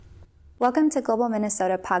Welcome to Global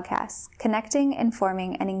Minnesota Podcasts, connecting,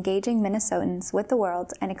 informing, and engaging Minnesotans with the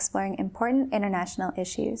world and exploring important international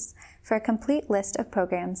issues. For a complete list of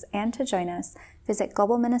programs and to join us, visit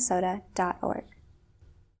globalminnesota.org.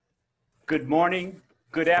 Good morning,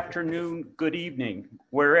 good afternoon, good evening.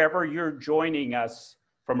 Wherever you're joining us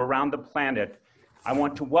from around the planet, I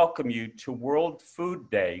want to welcome you to World Food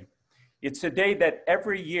Day. It's a day that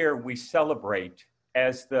every year we celebrate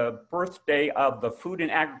as the birthday of the Food and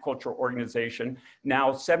Agriculture Organization,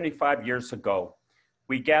 now 75 years ago.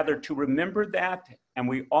 We gather to remember that, and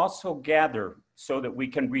we also gather so that we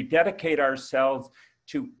can rededicate ourselves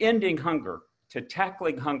to ending hunger, to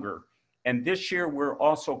tackling hunger. And this year, we're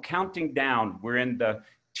also counting down. We're in the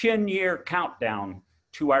 10-year countdown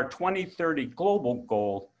to our 2030 global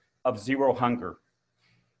goal of zero hunger.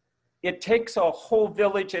 It takes a whole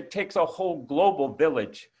village, it takes a whole global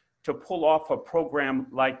village to pull off a program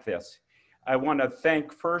like this. I want to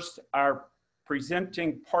thank first our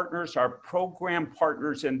presenting partners, our program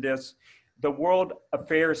partners in this, the World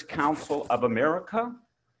Affairs Council of America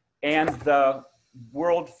and the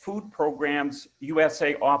World Food Programs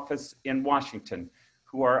USA office in Washington,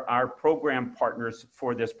 who are our program partners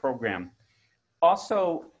for this program.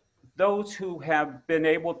 Also, those who have been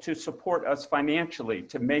able to support us financially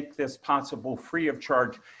to make this possible free of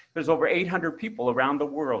charge. There's over 800 people around the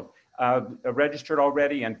world registered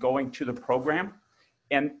already and going to the program.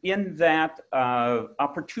 And in that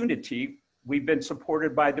opportunity, we've been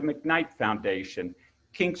supported by the McKnight Foundation,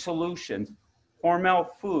 King Solutions, Hormel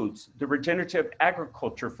Foods, the Regenerative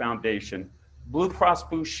Agriculture Foundation, Blue Cross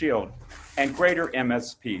Blue Shield, and Greater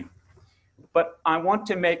MSP. But I want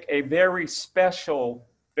to make a very special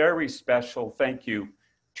thank you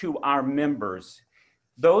to our members.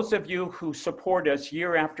 Those of you who support us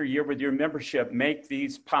year after year with your membership make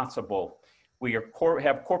these possible. We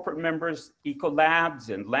have corporate members, Ecolabs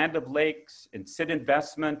and Land O'Lakes and Sid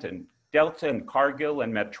Investment and Delta and Cargill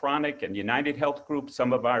and Medtronic and United Health Group,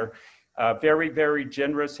 some of our very, very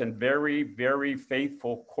generous and very, very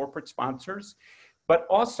faithful corporate sponsors. But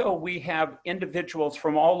also we have individuals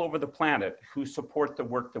from all over the planet who support the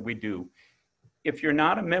work that we do. If you're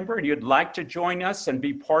not a member and you'd like to join us and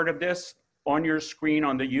be part of this, on your screen,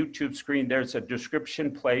 on the YouTube screen, there's a description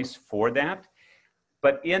place for that.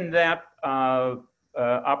 But in that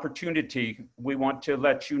opportunity, we want to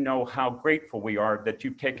let you know how grateful we are that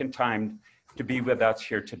you've taken time to be with us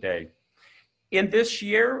here today. In this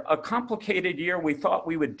year, a complicated year, we thought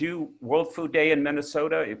we would do World Food Day in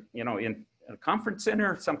Minnesota, in a conference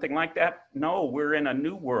center or something like that. No, we're in a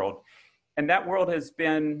new world. And that world has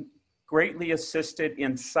been greatly assisted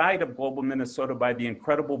inside of Global Minnesota by the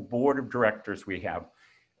incredible board of directors we have.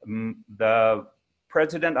 The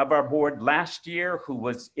president of our board last year, who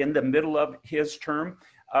was in the middle of his term,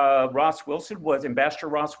 Ambassador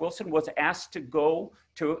Ross Wilson was asked to go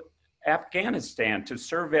to Afghanistan to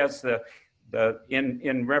serve as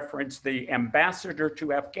in reference, the ambassador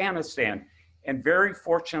to Afghanistan. And very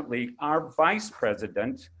fortunately, our vice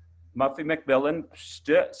president, Muffy McMillan,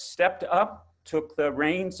 stepped up, took the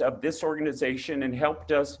reins of this organization and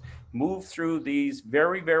helped us move through these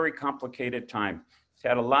very, very complicated times. He's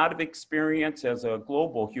had a lot of experience as a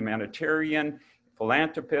global humanitarian,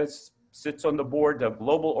 philanthropist, sits on the board of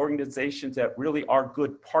global organizations that really are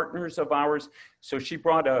good partners of ours. So she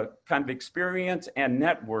brought a kind of experience and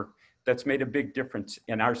network that's made a big difference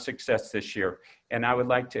in our success this year. And I would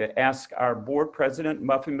like to ask our board president,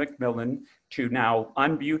 Muffy McMillan, to now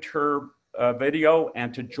unmute her video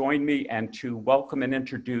and to join me and to welcome and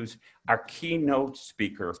introduce our keynote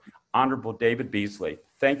speaker, Honorable David Beasley.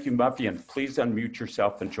 Thank you, Muffy, and please unmute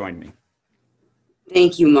yourself and join me.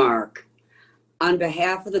 Thank you, Mark. On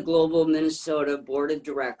behalf of the Global Minnesota Board of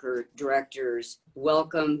Directors,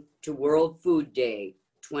 welcome to World Food Day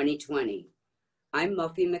 2020. I'm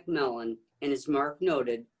Muffy McMillan, and as Mark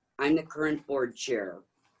noted, I'm the current board chair.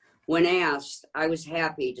 When asked, I was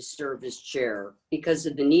happy to serve as chair because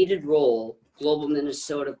of the needed role Global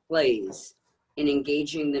Minnesota plays in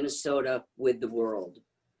engaging Minnesota with the world.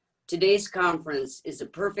 Today's conference is a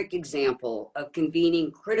perfect example of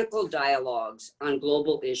convening critical dialogues on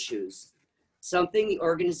global issues, something the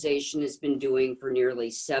organization has been doing for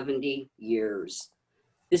nearly 70 years.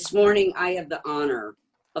 This morning, I have the honor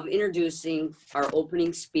of introducing our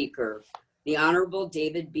opening speaker, the Honorable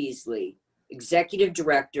David Beasley, Executive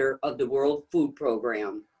Director of the World Food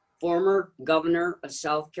Program, former Governor of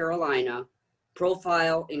South Carolina,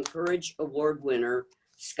 Profile and Courage Award winner,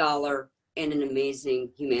 scholar, and an amazing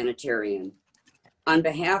humanitarian. On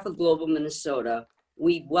behalf of Global Minnesota,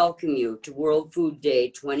 we welcome you to World Food Day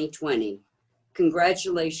 2020.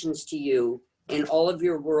 Congratulations to you and all of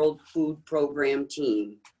your World Food Program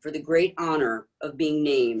team for the great honor of being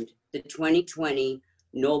named the 2020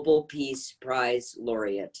 Nobel Peace Prize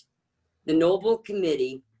laureate. The Nobel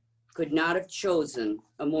Committee could not have chosen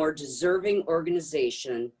a more deserving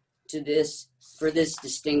organization for this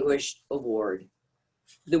distinguished award.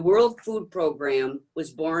 The World Food Program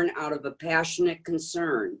was born out of a passionate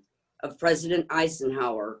concern of President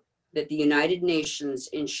Eisenhower that the United Nations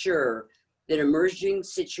ensure that emerging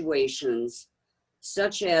situations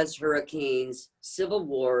such as hurricanes, civil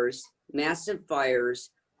wars, massive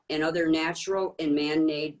fires, and other natural and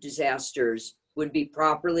man-made disasters would be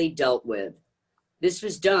properly dealt with. This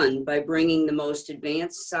was done by bringing the most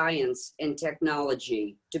advanced science and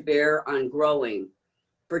technology to bear on growing,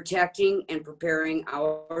 protecting, and preparing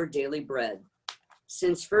our daily bread.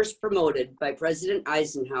 Since first promoted by President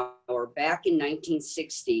Eisenhower back in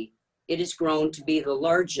 1960, it has grown to be the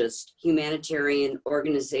largest humanitarian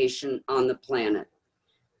organization on the planet.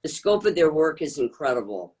 The scope of their work is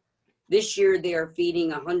incredible. This year, they are feeding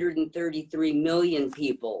 133 million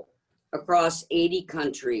people across 80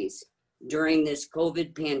 countries during this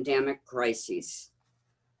COVID pandemic crisis.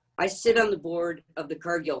 I sit on the board of the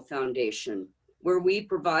Cargill Foundation, where we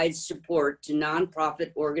provide support to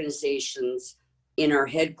nonprofit organizations in our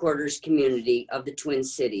headquarters community of the Twin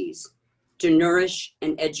Cities to nourish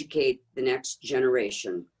and educate the next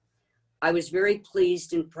generation. I was very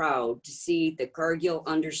pleased and proud to see that Cargill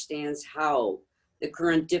understands how the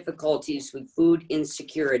current difficulties with food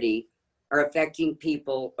insecurity are affecting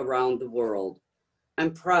people around the world.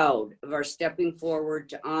 I'm proud of our stepping forward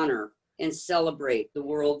to honor and celebrate the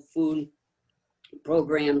World Food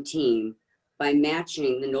Program team by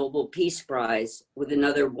matching the Nobel Peace Prize with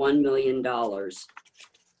another $1 million.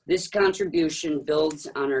 This contribution builds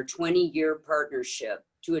on our 20-year partnership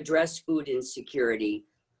to address food insecurity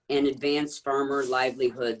and advance farmer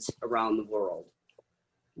livelihoods around the world.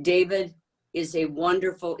 David is a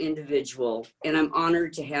wonderful individual, and I'm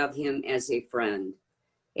honored to have him as a friend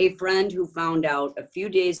who found out a few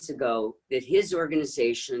days ago that his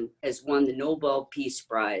organization has won the Nobel Peace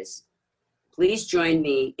Prize. Please join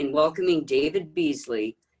me in welcoming David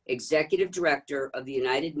Beasley, Executive Director of the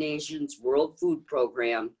United Nations World Food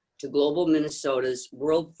Program, to Global Minnesota's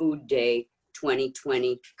World Food Day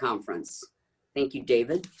 2020 conference. Thank you,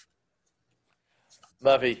 David.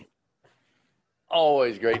 Muffy,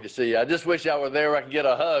 always great to see you. I just wish I were there where I could get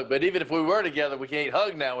a hug, but even if we were together, we can't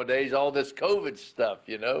hug nowadays, all this COVID stuff,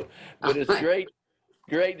 you know. But it's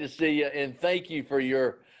great to see you, and thank you for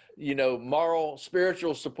your, moral,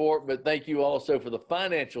 spiritual support, but thank you also for the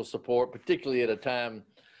financial support, particularly at a time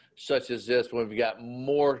such as this when we've got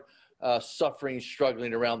more suffering,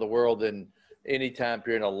 struggling around the world than any time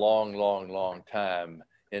period in a long, long, long time.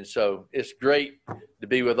 And so it's great to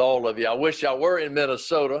be with all of you. I wish I were in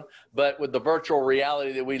Minnesota, but with the virtual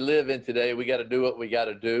reality that we live in today, we got to do what we got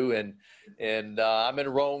to do. And I'm in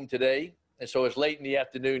Rome today. And so it's late in the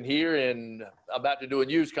afternoon here, and I'm about to do a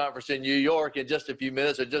news conference in New York in just a few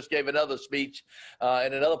minutes. I just gave another speech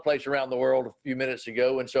in another place around the world a few minutes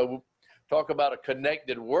ago. And so talk about a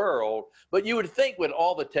connected world. But you would think with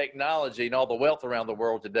all the technology and all the wealth around the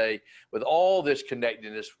world today, with all this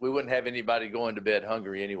connectedness, we wouldn't have anybody going to bed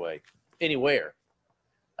hungry anywhere.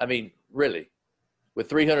 I mean, really, with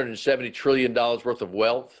 $370 trillion worth of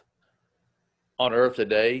wealth on earth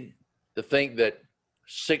today, to think that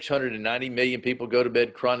 690 million people go to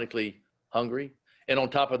bed chronically hungry. And on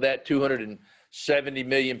top of that, 270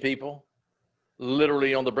 million people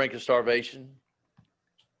literally on the brink of starvation.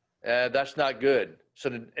 That's not good. So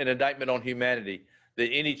an indictment on humanity that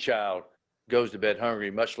any child goes to bed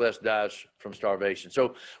hungry, much less dies from starvation.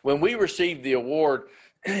 So when we received the award,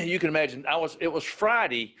 you can imagine it was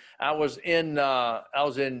Friday. I was in Niger,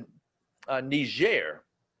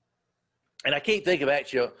 and I can't think of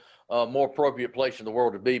actually a more appropriate place in the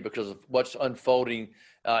world to be because of what's unfolding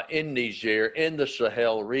in Niger, in the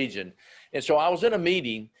Sahel region. And so I was in a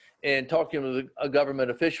meeting and talking with a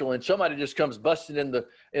government official, and somebody just comes busting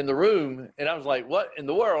in the room, and I was like, what in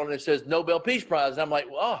the world? And it says Nobel Peace Prize. And I'm like,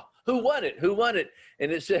 oh, who won it?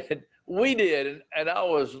 And it said, we did. And I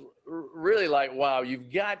was really like, wow,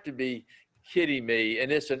 you've got to be kidding me.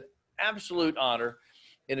 And it's an absolute honor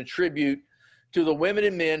and a tribute to the women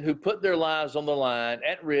and men who put their lives on the line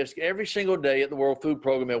at risk every single day at the World Food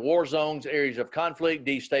Program in war zones, areas of conflict,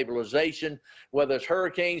 destabilization, whether it's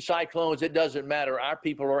hurricanes, cyclones, it doesn't matter. Our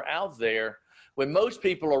people are out there. When most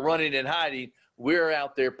people are running and hiding, we're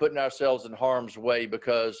out there putting ourselves in harm's way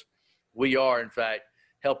because we are, in fact,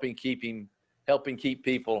 helping keep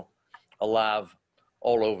people alive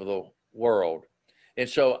all over the world. And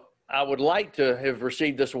so I would like to have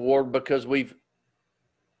received this award because we've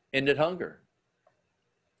ended hunger.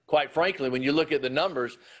 quite frankly, when you look at the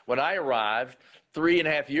numbers, when I arrived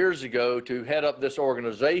 3.5 years ago to head up this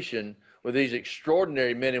organization with these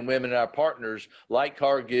extraordinary men and women, our partners like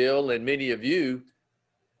Cargill and many of you,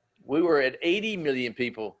 we were at 80 million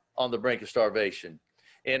people on the brink of starvation.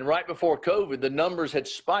 And right before COVID, the numbers had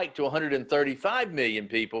spiked to 135 million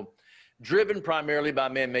people, driven primarily by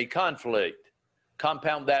man-made conflict.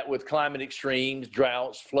 Compound that with climate extremes,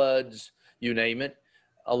 droughts, floods, you name it,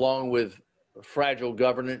 along with fragile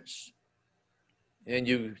governance, and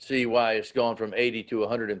you see why it's gone from 80 to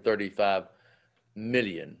 135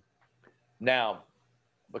 million. Now,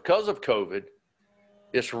 because of COVID,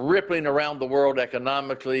 it's rippling around the world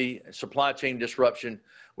economically, supply chain disruption.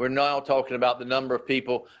 We're now talking about the number of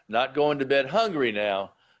people not going to bed hungry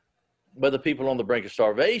now, but the people on the brink of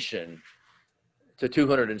starvation to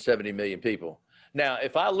 270 million people. Now,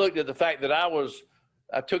 if I looked at the fact that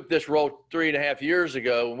I took this role 3.5 years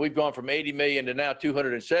ago, and we've gone from 80 million to now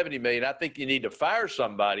 270 million, I think you need to fire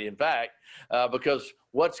somebody, in fact, because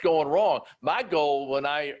what's going wrong? My goal and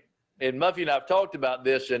Muffy and I have talked about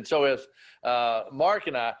this, and so has Mark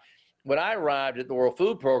and I, when I arrived at the World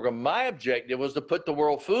Food Program, my objective was to put the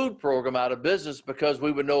World Food Program out of business because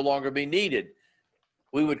we would no longer be needed.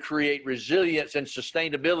 We would create resilience and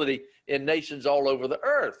sustainability in nations all over the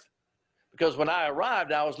earth. Because when I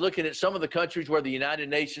arrived, I was looking at some of the countries where the United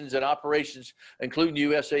Nations and operations, including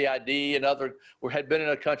USAID and other, had been in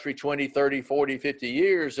a country 20, 30, 40, 50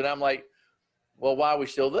 years. And I'm like, well, why are we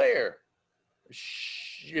still there?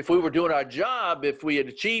 If we were doing our job, if we had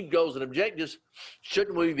achieved goals and objectives,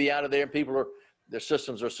 shouldn't we be out of there and their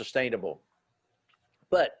systems are sustainable?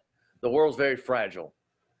 But the world's very fragile,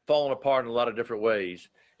 falling apart in a lot of different ways.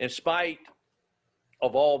 In spite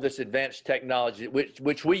of all this advanced technology,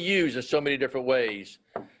 which we use in so many different ways,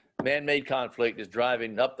 man-made conflict is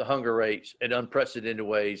driving up the hunger rates in unprecedented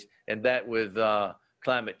ways, and that with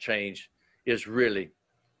climate change is really,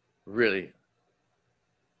 really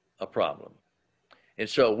a problem. And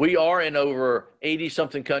so we are in over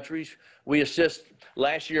 80-something countries. We assist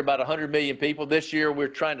last year about 100 million people. This year we're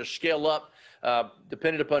trying to scale up,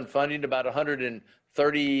 dependent upon funding, about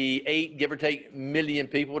 138, give or take, million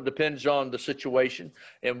people. It depends on the situation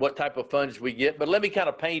and what type of funds we get. But let me kind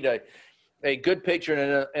of paint a good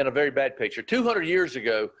picture and a very bad picture. 200 years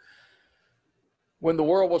ago, when the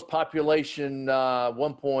world was population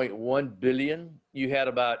 1.1 billion, you had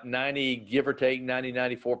about 90, give or take,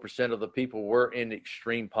 94% of the people were in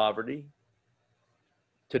extreme poverty.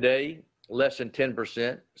 Today, less than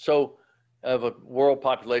 10%. So of a world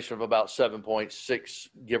population of about 7.6,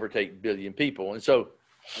 give or take, billion people. And so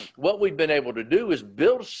what we've been able to do is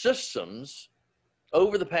build systems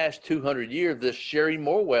over the past 200 years that's sharing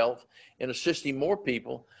more wealth and assisting more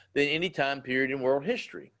people than any time period in world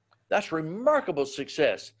history. That's remarkable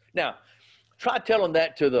success. Now, try telling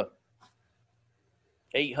that to the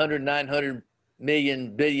 800, 900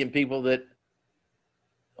 million, billion people that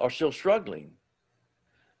are still struggling.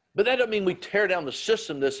 But that doesn't mean we tear down the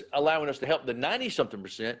system that's allowing us to help the 90-something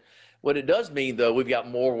percent. What it does mean, though, we've got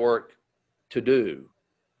more work to do.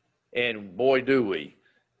 And boy, do we.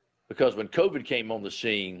 Because when COVID came on the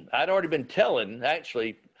scene, I'd already been telling,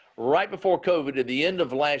 actually, right before COVID, at the end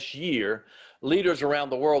of last year, leaders around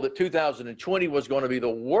the world that 2020 was going to be the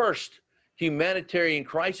worst humanitarian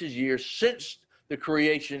crisis year since the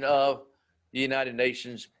creation of the United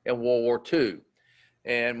Nations and World War II.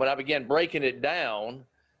 And when I began breaking it down,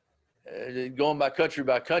 going by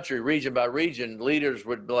country, region by region, leaders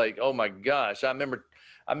would be like, oh my gosh. I remember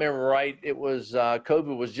right, it was,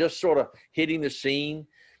 COVID was just sort of hitting the scene.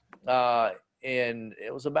 And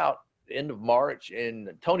it was about the end of March, and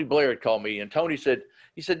Tony Blair had called me, and Tony said,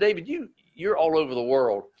 David, you're all over the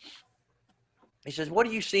world. He says, what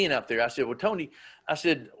are you seeing out there? I said, well, Tony,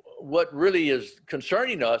 what really is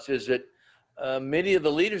concerning us is that many of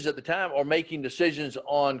the leaders at the time are making decisions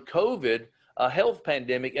on COVID, a health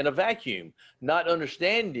pandemic, in a vacuum, not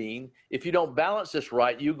understanding if you don't balance this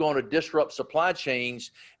right, you're going to disrupt supply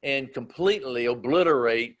chains and completely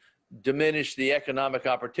diminish the economic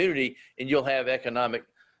opportunity, and you'll have economic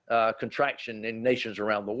contraction in nations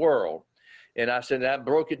around the world. And I said, I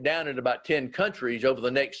broke it down in about 10 countries over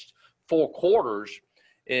the next 4 quarters.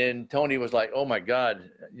 And Tony was like, oh my God,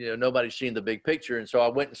 nobody's seen the big picture. And so I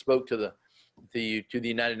went and spoke to the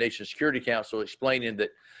United Nations Security Council, explaining that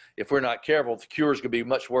if we're not careful, the cure is going to be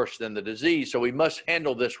much worse than the disease. So we must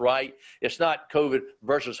handle this right. It's not COVID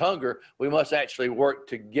versus hunger. We must actually work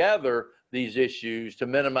together these issues to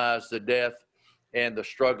minimize the death and the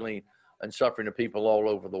struggling and suffering of people all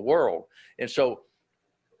over the world. And so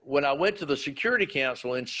when I went to the Security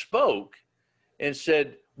Council and spoke and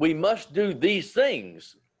said, we must do these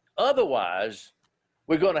things, otherwise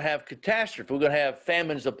we're going to have catastrophe. We're going to have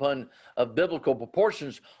famines of biblical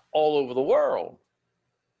proportions all over the world.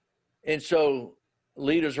 And so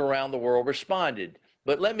leaders around the world responded.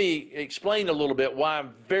 But let me explain a little bit why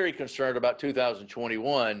I'm very concerned about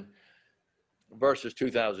 2021 versus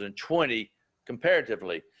 2020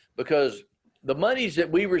 comparatively, because the monies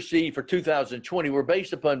that we received for 2020 were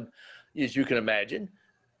based upon, as you can imagine,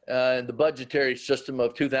 the budgetary system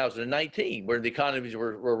of 2019, where the economies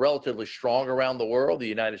were relatively strong around the world, the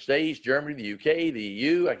United States, Germany, the UK, the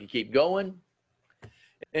EU, I can keep going.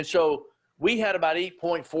 And so we had about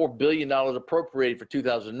 $8.4 billion appropriated for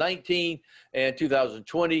 2019 and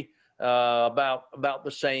 2020, about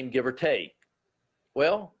the same, give or take.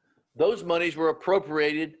 Well, those monies were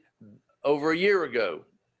appropriated over a year ago.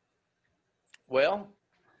 Well,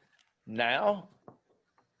 now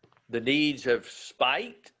the needs have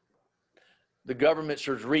spiked. The governments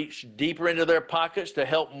have reached deeper into their pockets to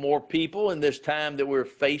help more people in this time that we're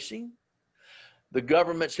facing. The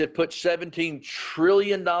governments have put $17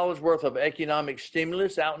 trillion worth of economic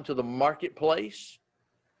stimulus out into the marketplace.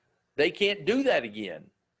 They can't do that again.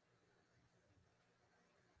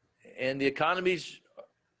 And the economies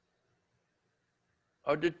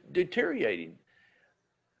are deteriorating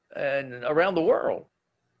and around the world.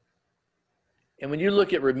 And when you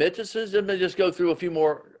look at remittances, let me just go through a few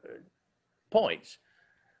more points.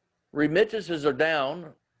 Remittances are down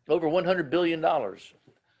over $100 billion.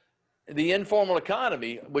 The informal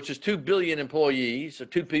economy, which is 2 billion employees, or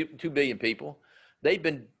 2 billion people, they've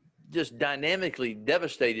been just dynamically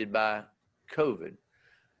devastated by COVID.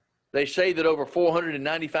 They say that over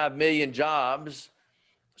 495 million jobs,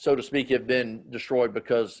 so to speak, have been destroyed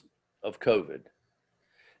because of COVID.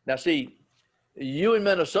 Now, see, you in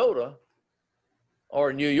Minnesota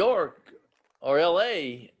or New York or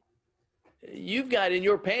LA, you've got in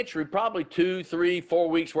your pantry probably 2, 3, 4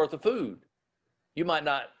 weeks worth of food. You might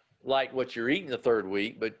not like what you're eating the third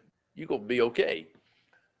week, but you're going to be okay.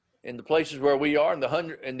 In the places where we are, in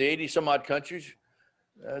the 80 some odd countries,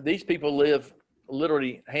 these people live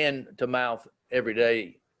literally hand to mouth every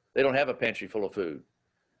day. They don't have a pantry full of food.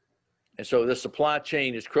 And so the supply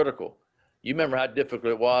chain is critical. You remember how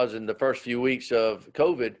difficult it was in the first few weeks of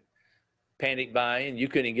COVID, panic buying. You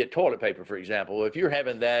couldn't get toilet paper, for example. If you're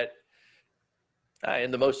having that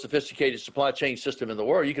in the most sophisticated supply chain system in the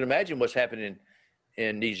world, you can imagine what's happening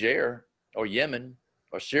in Niger or Yemen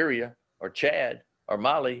or Syria or Chad or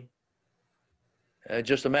Mali.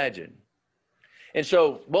 Just imagine. And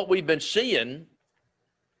so what we've been seeing,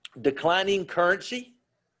 declining currency,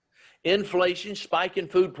 inflation, spike in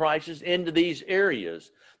food prices into these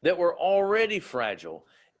areas that were already fragile.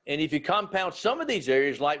 And if you compound some of these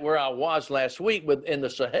areas, like where I was last week in the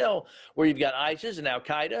Sahel, where you've got ISIS and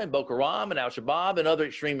Al-Qaeda and Boko Haram and Al-Shabaab and other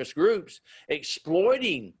extremist groups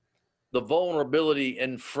exploiting the vulnerability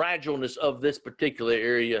and fragileness of this particular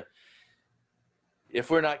area, if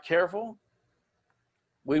we're not careful,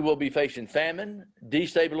 we will be facing famine,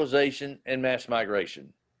 destabilization, and mass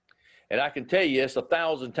migration. And I can tell you, it's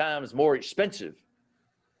 1,000 times more expensive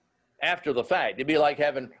after the fact. It'd be like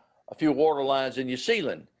having a few water lines in your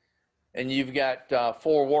ceiling, and you've got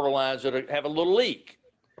 4 water lines that have a little leak,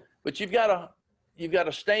 but you've got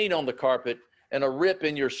a stain on the carpet and a rip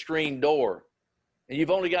in your screen door, and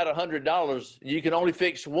you've only got $100. You can only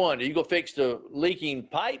fix one. Are you gonna fix the leaking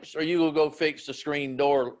pipes, or you gonna go fix the screen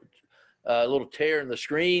door, a little tear in the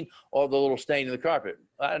screen, or the little stain in the carpet?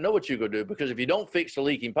 I know what you're gonna do, because if you don't fix the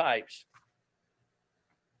leaking pipes,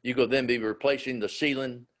 you go then be replacing the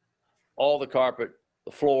ceiling, all the carpet,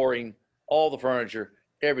 the flooring, all the furniture,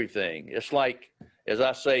 everything. It's like, as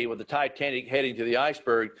I say, with the Titanic heading to the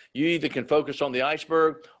iceberg, you either can focus on the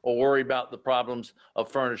iceberg or worry about the problems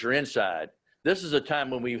of furniture inside. This is a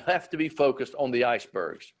time when we have to be focused on the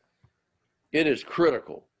icebergs. It is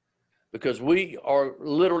critical, because we are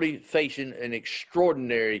literally facing an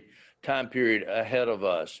extraordinary time period ahead of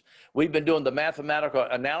us. We've been doing the mathematical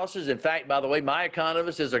analysis. In fact, by the way, my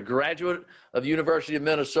economist is a graduate of the University of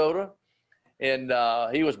Minnesota, and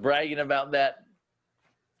he was bragging about that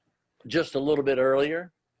just a little bit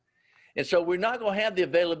earlier. And so we're not going to have the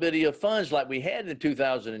availability of funds like we had in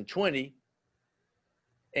 2020,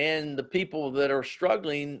 and the people that are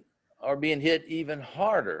struggling are being hit even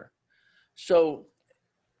harder. So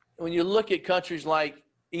when you look at countries like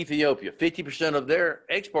Ethiopia, 50% of their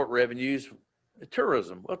export revenues are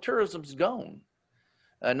tourism. Well, tourism's gone.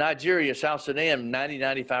 Nigeria, South Sudan,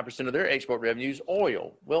 95% of their export revenues,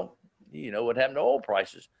 oil. Well, you know what happened to oil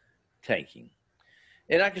prices? Tanking.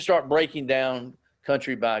 And I can start breaking down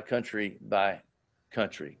country by country by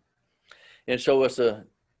country. And so it's a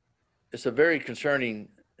very concerning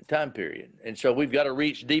time period. And so we've got to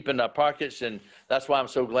reach deep in our pockets. And that's why I'm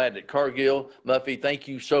so glad that Cargill, Muffy, thank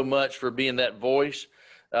you so much for being that voice.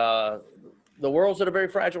 The world's at a very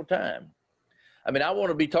fragile time. I mean, I want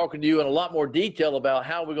to be talking to you in a lot more detail about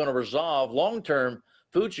how we're going to resolve long-term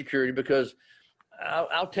food security, because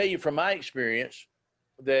I'll tell you from my experience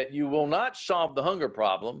that you will not solve the hunger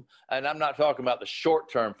problem. And I'm not talking about the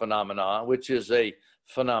short-term phenomena, which is a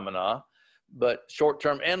phenomena, but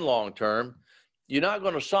short-term and long-term. You're not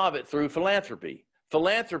going to solve it through philanthropy.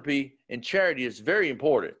 Philanthropy and charity is very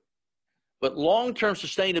important, but long-term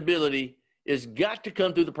sustainability has got to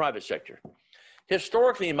come through the private sector.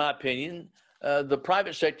 Historically, in my opinion, the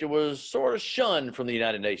private sector was sort of shunned from the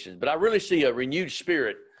United Nations, but I really see a renewed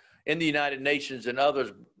spirit in the United Nations and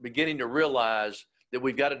others beginning to realize that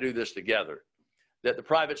we've got to do this together, that the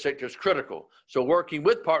private sector is critical. So working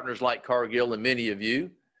with partners like Cargill and many of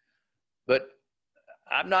you, but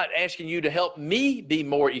I'm not asking you to help me be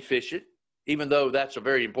more efficient, even though that's a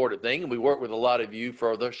very important thing. And we work with a lot of you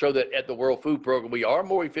further so that at the World Food Program, we are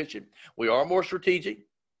more efficient, we are more strategic,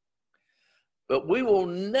 but we will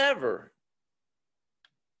never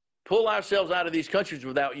pull ourselves out of these countries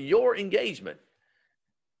without your engagement,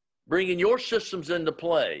 bringing your systems into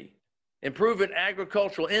play, improving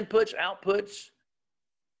agricultural inputs, outputs,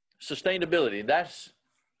 sustainability. That's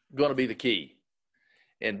going to be the key.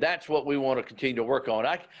 And that's what we want to continue to work on.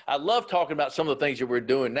 I love talking about some of the things that we're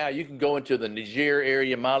doing now. You can go into the Niger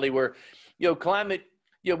area, Mali, where, climate,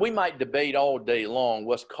 we might debate all day long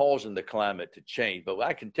what's causing the climate to change. But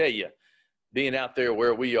I can tell you, being out there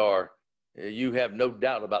where we are, you have no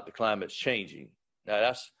doubt about the climate's changing.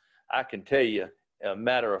 Now, I can tell you a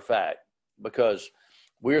matter of fact, because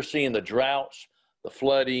we're seeing the droughts, the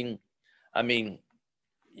flooding. I mean,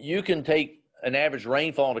 you can take an average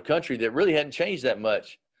rainfall in the country that really hadn't changed that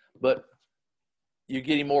much, but you're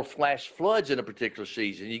getting more flash floods in a particular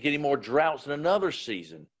season. You're getting more droughts in another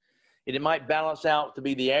season. And it might balance out to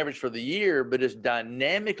be the average for the year, but it's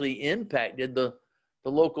dynamically impacted the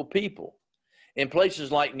local people. In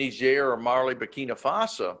places like Niger or Mali, Burkina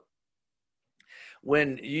Faso,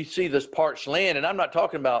 when you see this parched land, and I'm not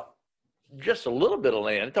talking about just a little bit of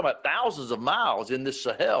land, I'm talking about thousands of miles in this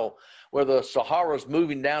Sahel, where the Sahara is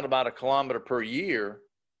moving down about 1 kilometer per year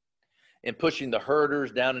and pushing the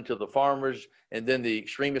herders down into the farmers, and then the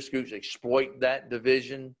extremist groups exploit that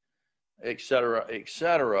division, et cetera, et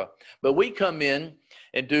cetera. But we come in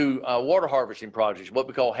and do water harvesting projects, what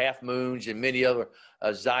we call half moons and many other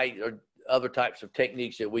Zeit or other types of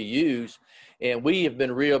techniques that we use. And we have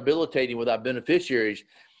been rehabilitating with our beneficiaries,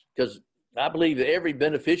 because I believe that every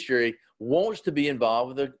beneficiary wants to be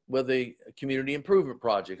involved with a community improvement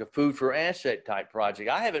project, a food for asset type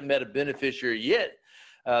project. I haven't met a beneficiary yet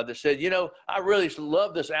that said, I really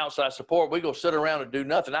love this outside support. We go sit around and do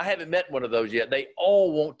nothing. I haven't met one of those yet. They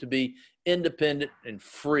all want to be independent and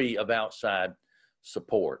free of outside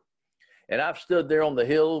support. And I've stood there on the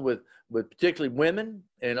Hill with particularly women,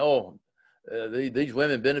 and these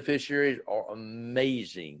women beneficiaries are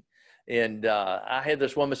amazing. And I had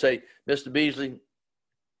this woman say, Mr. Beasley,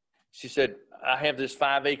 she said, I have this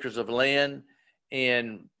 5 acres of land,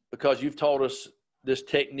 and because you've taught us this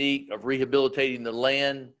technique of rehabilitating the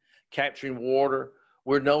land, capturing water,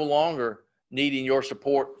 we're no longer needing your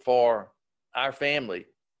support for our family,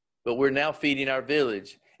 but we're now feeding our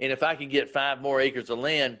village. And if I could get 5 more acres of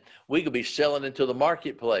land, we could be selling into the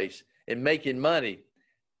marketplace and making money.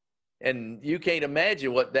 And you can't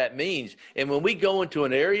imagine what that means. And when we go into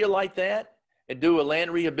an area like that and do a land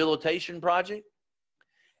rehabilitation project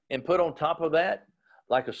and put on top of that,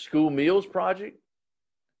 like a school meals project,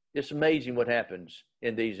 it's amazing what happens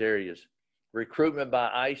in these areas. Recruitment by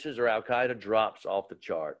ISIS or Al-Qaeda drops off the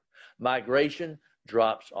chart. Migration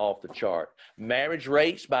drops off the chart. Marriage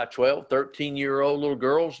rates by 12, 13-year-old little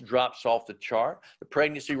girls drops off the chart. The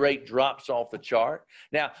pregnancy rate drops off the chart.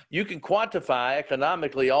 Now, you can quantify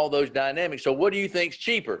economically all those dynamics. So what do you think is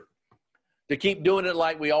cheaper? To keep doing it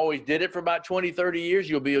like we always did it for about 20, 30 years,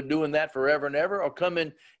 you'll be doing that forever and ever, or come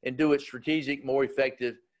in and do it strategic, more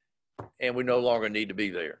effective, and we no longer need to be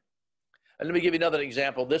there. And let me give you another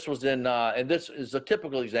example. This was in, and this is a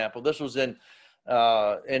typical example. This was in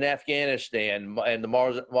Afghanistan and the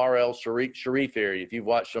Mar el-Sharif area. If you've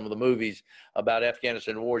watched some of the movies about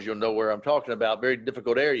Afghanistan wars, you'll know where I'm talking about. Very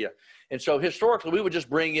difficult area. And so historically, we would just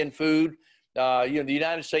bring in food. The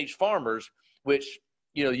United States farmers, which,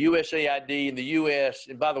 USAID and the U.S.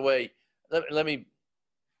 And by the way, let me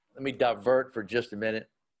divert for just a minute.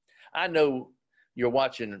 I know you're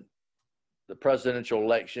watching the presidential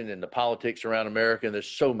election and the politics around America, and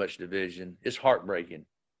there's so much division. It's heartbreaking.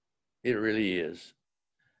 It really is.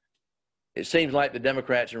 It seems like the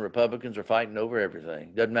Democrats and Republicans are fighting over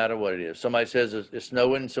everything. Doesn't matter what it is. Somebody says it's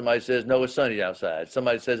snowing. Somebody says, no, it's sunny outside.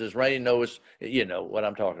 Somebody says it's raining. No, it's, you know what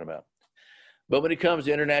I'm talking about. But when it comes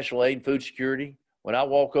to international aid and food security, when I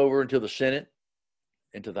walk over into the Senate,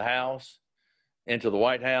 into the House, into the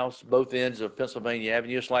White House, both ends of Pennsylvania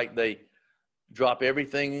Avenue, it's like they drop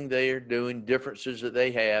everything they're doing, differences that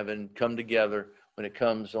they have, and come together when it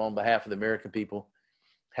comes on behalf of the American people,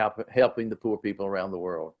 helping the poor people around the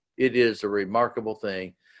world. It is a remarkable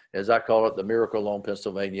thing, as I call it, the miracle on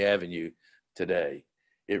Pennsylvania Avenue today.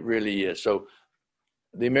 It really is. So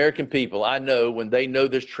the American people, I know when they know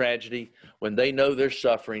there's tragedy, when they know they're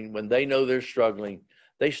suffering, when they know they're struggling,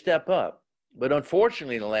 they step up. But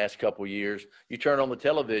unfortunately, in the last couple of years, you turn on the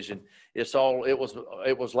television, it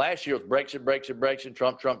was last year, it was Brexit,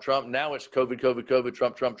 Trump. Now it's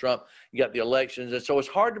COVID, Trump. You got the elections. And so it's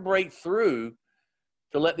hard to break through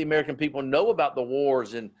to let the American people know about the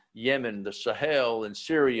wars in Yemen, the Sahel, and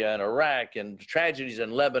Syria, and Iraq, and tragedies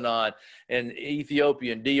in Lebanon, and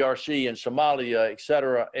Ethiopia, and DRC, and Somalia, et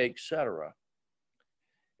cetera, et cetera.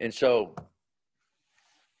 And so,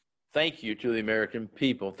 thank you to the American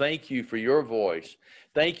people. Thank you for your voice.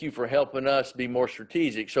 Thank you for helping us be more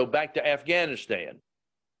strategic. So back to Afghanistan.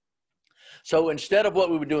 So instead of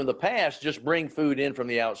what we would do in the past, just bring food in from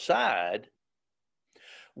the outside,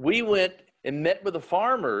 we went and met with the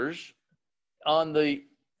farmers on the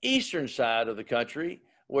eastern side of the country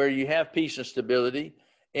where you have peace and stability.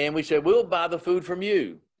 And we said, we'll buy the food from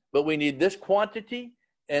you, but we need this quantity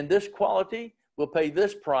and this quality. We'll pay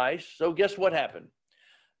this price. So guess what happened?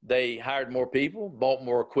 They hired more people, bought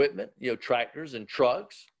more equipment, tractors and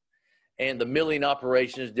trucks, and the milling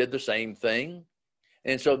operations did the same thing.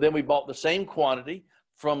 And so then we bought the same quantity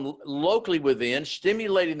from locally within,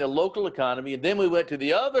 stimulating the local economy. And then we went to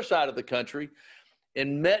the other side of the country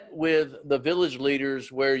and met with the village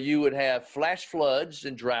leaders where you would have flash floods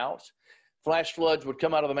and droughts. Flash floods would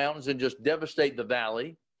come out of the mountains and just devastate the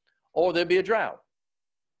valley, or there'd be a drought.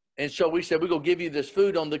 And so we said, we're going to give you this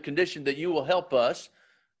food on the condition that you will help us.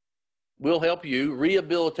 We'll help you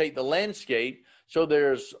rehabilitate the landscape so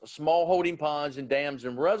there's small holding ponds and dams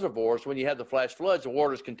and reservoirs. When you have the flash floods, the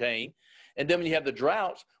water's contained. And then when you have the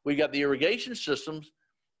droughts, we got the irrigation systems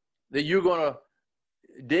that you're going to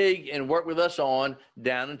dig and work with us on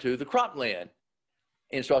down into the cropland.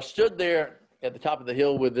 And so I stood there at the top of the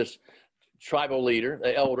hill with this tribal leader,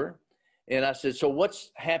 the elder, and I said, so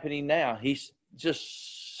what's happening now? He's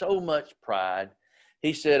just so much pride.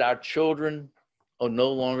 He said, our children are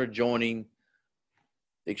no longer joining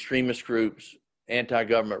extremist groups,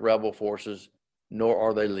 anti-government rebel forces, nor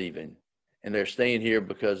are they leaving. And they're staying here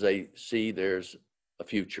because they see there's a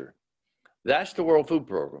future. That's the World Food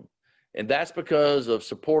Program. And that's because of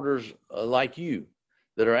supporters like you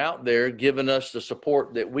that are out there giving us the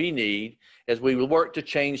support that we need as we work to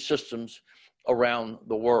change systems around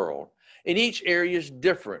the world. And each area is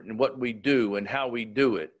different in what we do and how we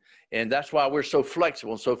do it. And that's why we're so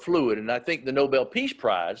flexible and so fluid. And I think the Nobel Peace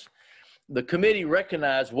Prize, the committee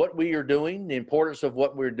recognized what we are doing, the importance of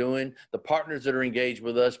what we're doing, the partners that are engaged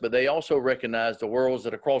with us, but they also recognize the world's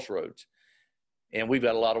at a crossroads. And we've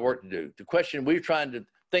got a lot of work to do. The question we're trying to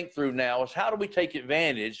think through now is how do we take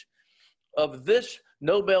advantage of this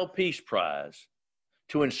Nobel Peace Prize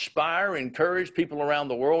to inspire and encourage people around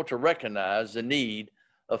the world to recognize the need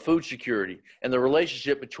of food security and the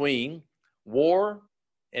relationship between war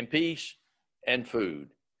and peace and food.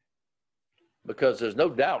 Because there's no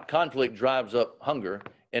doubt conflict drives up hunger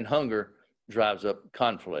and hunger drives up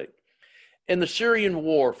conflict. In the Syrian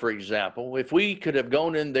war, for example, if we could have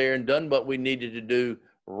gone in there and done what we needed to do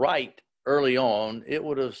right early on, it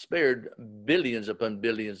would have spared billions upon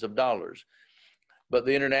billions of dollars. But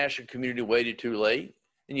the international community waited too late,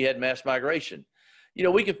 and you had mass migration.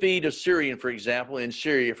 We can feed a Syrian, for example, in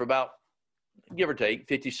Syria for about, give or take,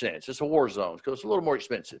 50 cents. It's a war zone, because it's a little more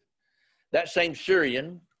expensive. That same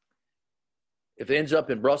Syrian, if it ends up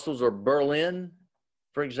in Brussels or Berlin,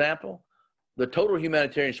 for example, the total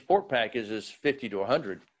humanitarian support package is 50 to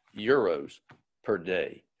 100 euros per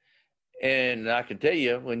day. And I can tell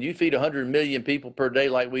you, when you feed 100 million people per day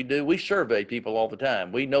like we do, we survey people all the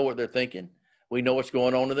time. We know what they're thinking. We know what's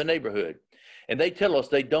going on in the neighborhood. And they tell us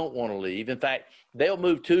they don't want to leave. In fact, they'll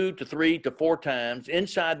move 2 to 3 to 4 times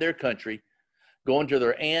inside their country, going to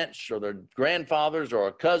their aunts or their grandfathers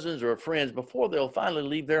or cousins or friends before they'll finally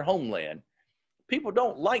leave their homeland. People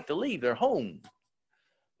don't like to leave their home.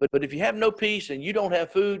 But if you have no peace and you don't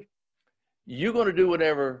have food, you're going to do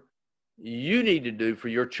whatever you need to do for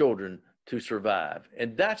your children to survive.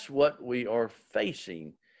 And that's what we are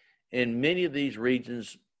facing in many of these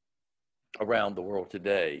regions around the world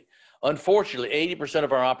today. Unfortunately, 80%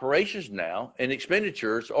 of our operations now and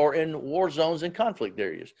expenditures are in war zones and conflict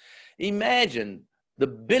areas. Imagine the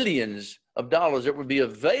billions of dollars that would be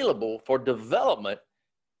available for development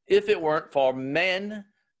if it weren't for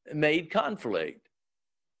man-made conflict.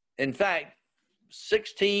 In fact,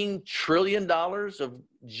 $16 trillion of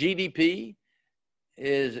GDP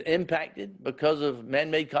is impacted because of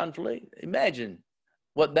man-made conflict. Imagine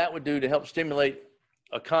what that would do to help stimulate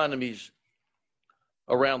economies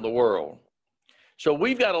around the world. So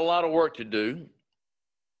we've got a lot of work to do.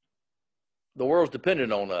 The world's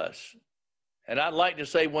dependent on us. And I'd like to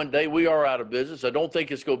say one day we are out of business. I don't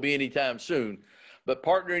think it's going to be anytime soon. But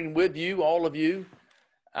partnering with you, all of you,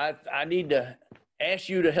 I need to ask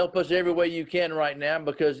you to help us every way you can right now,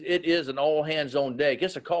 because it is an all hands on deck.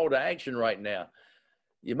 It's a call to action right now.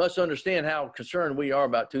 You must understand how concerned we are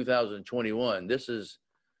about 2021. This is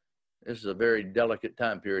a very delicate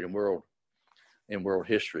time period in world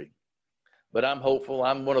history. But I'm hopeful.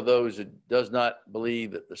 I'm one of those that does not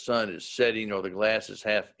believe that the sun is setting or the glass is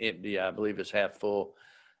half empty. I believe it's half full.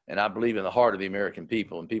 And I believe in the heart of the American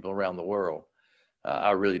people and people around the world.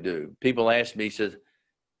 I really do. People ask me, says,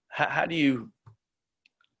 how do you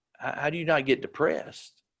not get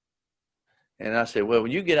depressed? And I say, well,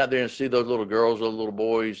 when you get out there and see those little girls, those little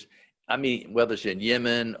boys, I mean, whether it's in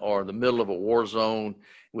Yemen or the middle of a war zone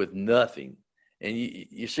with nothing, and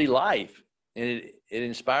you see life, and it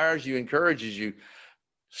inspires you, encourages you.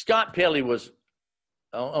 Scott Pelley was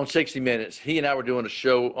on 60 Minutes. He and I were doing a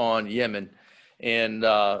show on Yemen, and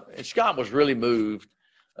Scott was really moved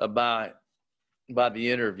by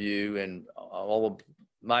the interview and all of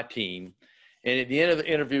my team. And at the end of the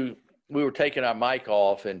interview, we were taking our mic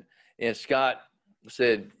off, and Scott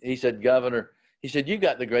said, Governor, he said, you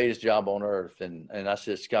got the greatest job on earth. And I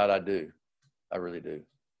said, Scott, I do. I really do.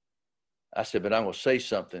 I said, but I'm going to say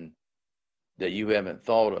something that you haven't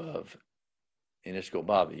thought of, and it's going to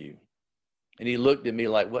bother you. And he looked at me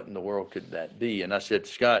like, what in the world could that be? And I said,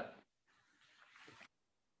 Scott,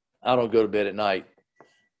 I don't go to bed at night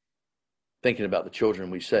thinking about the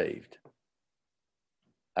children we saved.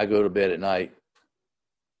 I go to bed at night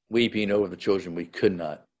weeping over the children we could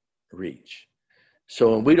not reach.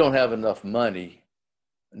 So when we don't have enough money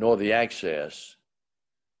nor the access,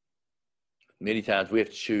 many times we have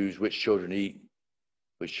to choose which children eat,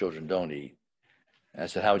 which children don't eat. And I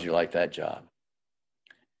said, how would you like that job?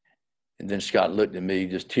 And then Scott looked at me,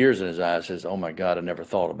 just tears in his eyes, says, oh my God, I never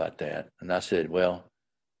thought about that. And I said, well,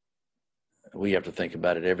 we have to think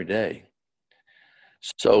about it every day.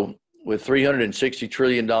 So with $360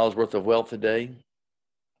 trillion worth of wealth today,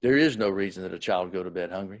 there is no reason that a child would go to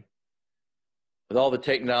bed hungry. With all the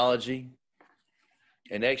technology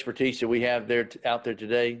and expertise that we have out there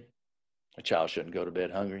today, a child shouldn't go to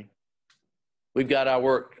bed hungry. We've got our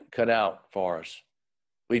work cut out for us.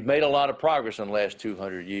 We've made a lot of progress in the last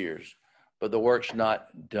 200 years, but the work's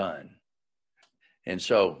not done. And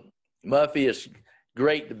so, Muffy, it's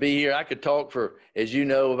great to be here. I could talk for, as you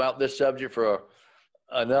know, about this subject for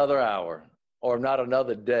another hour, or not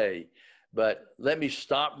another day. But let me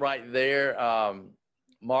stop right there,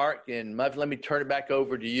 Mark, and Muffy, let me turn it back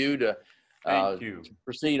over to you to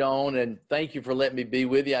proceed on. And thank you for letting me be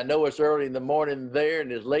with you. I know it's early in the morning there,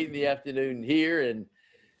 and it's late in the afternoon here, and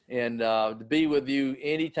to be with you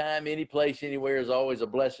anytime, any place, anywhere is always a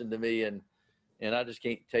blessing to me. And I just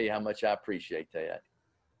can't tell you how much I appreciate that.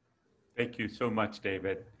 Thank you so much,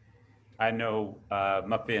 David. I know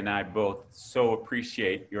Muffy and I both so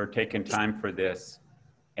appreciate your taking time for this.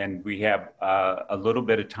 And we have a little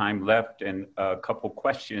bit of time left and a couple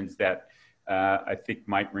questions that I think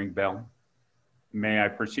might ring bell. May I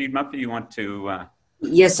proceed, Muffy? You want to?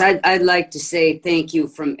 Yes, I'd like to say thank you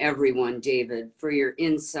from everyone, David, for your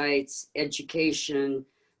insights, education,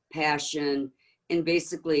 passion, and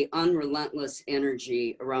basically unrelentless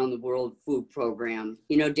energy around the World Food Program.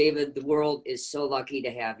 You know, David, the world is so lucky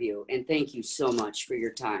to have you, and thank you so much for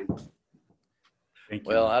your time. Thank you.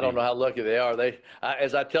 Well, I don't know how lucky they are.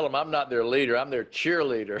 As I tell them, I'm not their leader, I'm their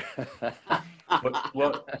cheerleader.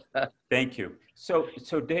 well, thank you. So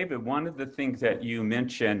David, one of the things that you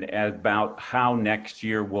mentioned about how next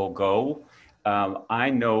year will go, I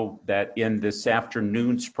know that in this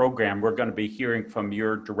afternoon's program, we're going to be hearing from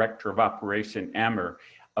your Director of Operation, Amer,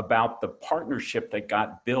 about the partnership that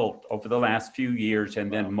got built over the last few years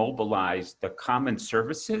and then mobilized the common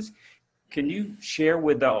services. Can you share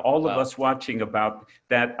with all of us watching about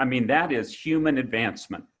that? I mean, that is human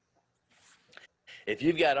advancement. if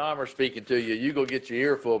you've got Armour speaking to you, you go get your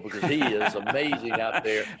earful because he is amazing out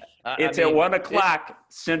there. It's at 1 o'clock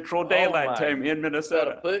Central Daylight Time in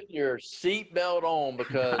Minnesota. Put your seatbelt on,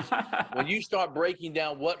 because when you start breaking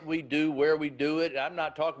down what we do, where we do it, I'm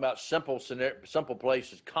not talking about simple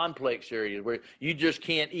places, complex areas where you just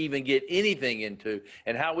can't even get anything into,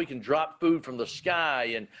 and how we can drop food from the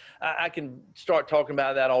sky. And I can start talking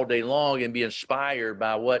about that all day long and be inspired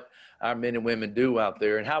by what our men and women do out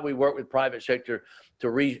there, and how we work with private sector to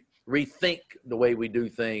rethink the way we do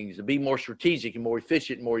things, to be more strategic and more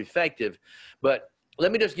efficient and more effective. But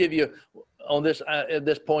let me just give you on this at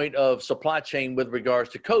this point of supply chain with regards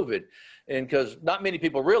to COVID, and because not many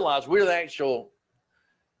people realize we're the actual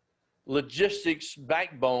logistics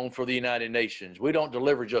backbone for the United Nations. We don't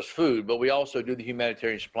deliver just food, but we also do the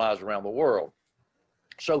humanitarian supplies around the world.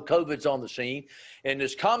 So COVID's on the scene, and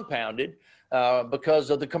it's compounded because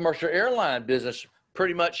of the commercial airline business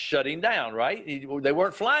pretty much shutting down, right? They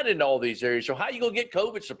weren't flying into all these areas. So how you gonna get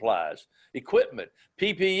COVID supplies, equipment,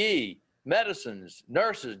 PPE, medicines,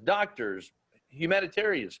 nurses, doctors,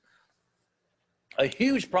 humanitarians? A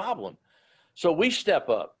huge problem. So we step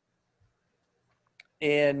up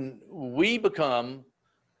and we become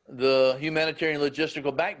the humanitarian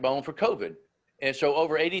logistical backbone for COVID. And so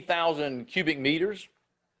over 80,000 cubic meters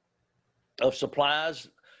of supplies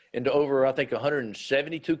into over, I think,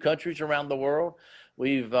 172 countries around the world.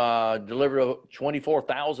 We've delivered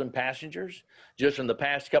 24,000 passengers just in the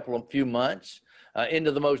past few months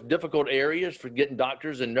into the most difficult areas for getting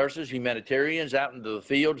doctors and nurses, humanitarians out into the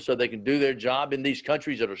field so they can do their job in these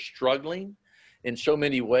countries that are struggling in so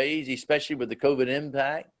many ways, especially with the COVID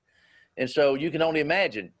impact. And so you can only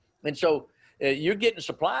imagine. And so you're getting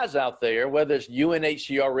supplies out there, whether it's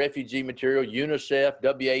UNHCR refugee material, UNICEF,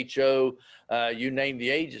 WHO, you name the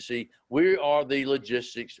agency. We are the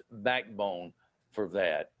logistics backbone for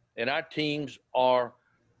that. And our teams are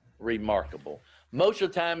remarkable. Most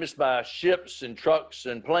of the time it's by ships and trucks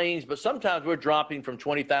and planes, but sometimes we're dropping from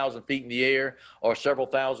 20,000 feet in the air or several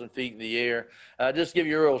thousand feet in the air. Just give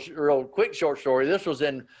you a real quick short story. This was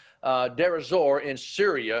in Deir ez-Zor in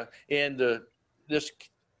Syria, in this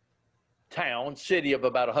town, city of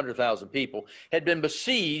about 100,000 people, had been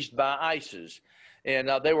besieged by ISIS.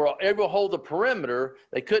 And they were able to hold the perimeter.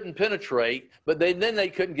 They couldn't penetrate, but then they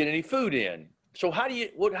couldn't get any food in. So how do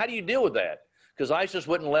you deal with that? Because ISIS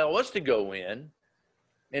wouldn't allow us to go in.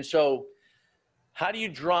 And so how do you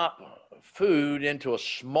drop food into a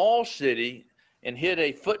small city and hit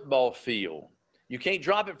a football field? You can't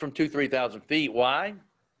drop it from 2,000, 3,000 feet. Why?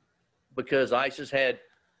 Because ISIS had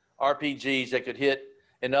RPGs that could hit,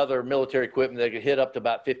 and other military equipment that could hit up to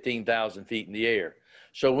about 15,000 feet in the air.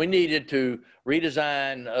 So we needed to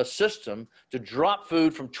redesign a system to drop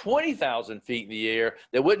food from 20,000 feet in the air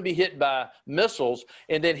that wouldn't be hit by missiles,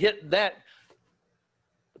 and then hit that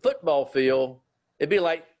football field. It'd be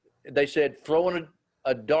like they said, throwing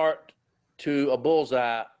a dart to a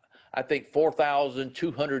bullseye, I think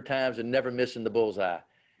 4,200 times and never missing the bullseye.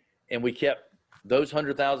 And we kept those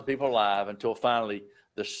 100,000 people alive until finally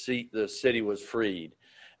the city was freed.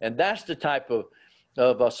 And that's the type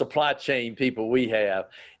of supply chain people we have.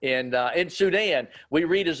 And in Sudan, we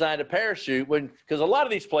redesigned a parachute because a lot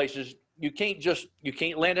of these places, you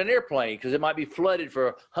can't land an airplane because it might be flooded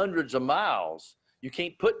for hundreds of miles. You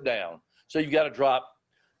can't put down. So you've got to drop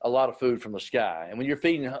a lot of food from the sky. And when you're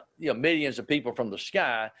feeding millions of people from the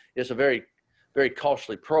sky, it's a very, very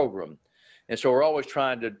costly program. And so we're always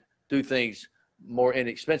trying to do things more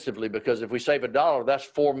inexpensively, because if we save $1, that's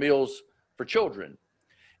 4 meals for children.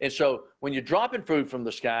 And so when you're dropping food from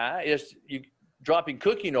the sky, dropping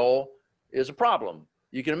cooking oil is a problem.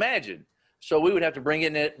 You can imagine. So we would have to bring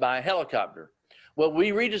in it by helicopter. Well, we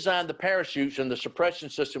redesigned the parachutes and the suppression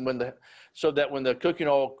system so that when the cooking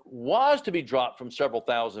oil was to be dropped from several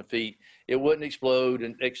thousand feet, it wouldn't explode,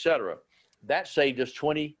 and et cetera. That saved us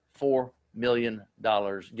 $24 million,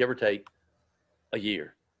 give or take, a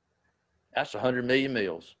year. That's 100 million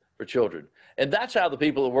meals for children. And that's how the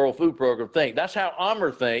people at the World Food Program think. That's how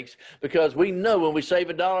Armour thinks, because we know when we save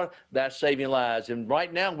 $1, that's saving lives. And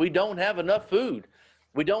right now, we don't have enough food.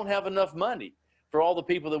 We don't have enough money for all the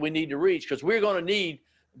people that we need to reach, because we're going to need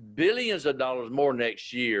billions of dollars more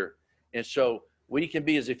next year. And so we can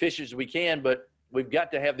be as efficient as we can, but we've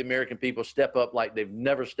got to have the American people step up like they've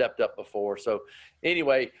never stepped up before. So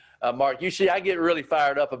anyway, Mark, you see, I get really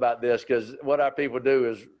fired up about this because what our people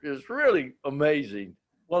do is really amazing.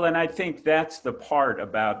 Well, and I think that's the part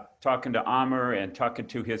about talking to Armour and talking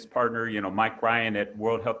to his partner, Mike Ryan at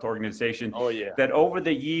World Health Organization. Oh, yeah. That over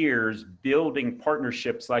the years, building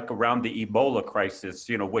partnerships like around the Ebola crisis,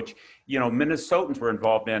 which, Minnesotans were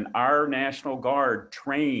involved in. Our National Guard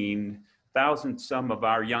trained some of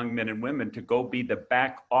our young men and women to go be the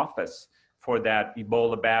back office for that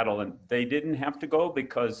Ebola battle. And they didn't have to go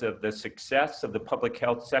because of the success of the public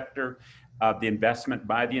health sector, the investment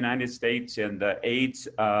by the United States and the AIDS,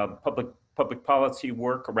 public policy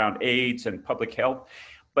work around AIDS and public health.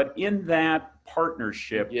 But in that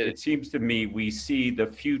partnership, it seems to me we see the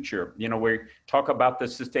future. You know, we talk about the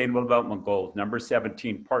Sustainable Development Goals, number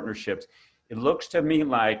 17, partnerships. It looks to me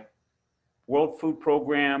like World Food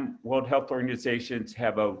Program, World Health Organizations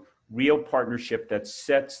have a real partnership that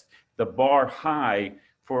sets the bar high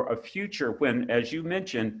for a future when, as you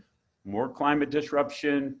mentioned, more climate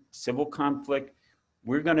disruption, civil conflict.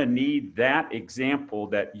 We're going to need that example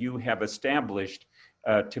that you have established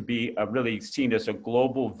to be really seen as a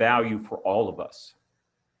global value for all of us.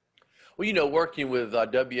 Well, you know, working with WHO,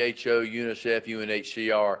 UNICEF,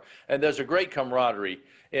 UNHCR, and there's a great camaraderie.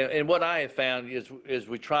 And what I have found is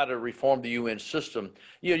we try to reform the UN system.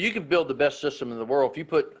 You know, you can build the best system in the world. If you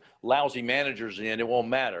put lousy managers in, it won't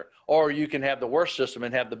matter. Or you can have the worst system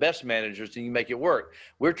and have the best managers and you make it work.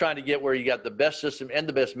 We're trying to get where you got the best system and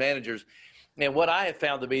the best managers. And what I have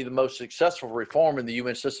found to be the most successful reform in the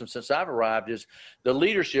UN system since I've arrived is the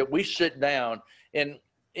leadership. We sit down, and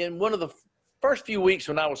in one of the first few weeks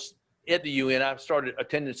when I was at the UN, I started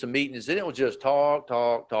attending some meetings, and it was just talk.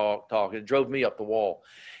 It drove me up the wall.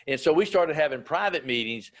 And so we started having private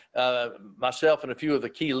meetings, myself and a few of the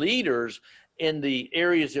key leaders in the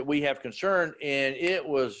areas that we have concern. And it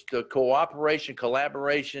was the cooperation,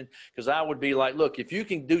 collaboration, because I would be like, look, if you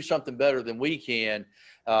can do something better than we can,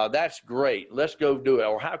 that's great. Let's go do it.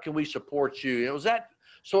 Or how can we support you? And it was that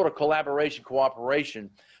sort of collaboration, cooperation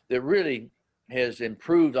that really has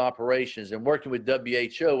improved operations, and working with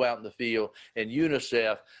WHO out in the field and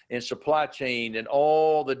UNICEF and supply chain and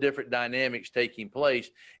all the different dynamics taking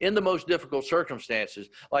place in the most difficult circumstances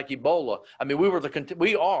like Ebola. I mean, we are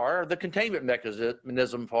the containment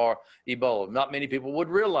mechanism for Ebola. Not many people would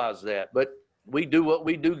realize that, but we do what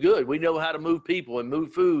we do good. We know how to move people and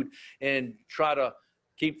move food and try to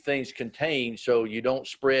keep things contained so you don't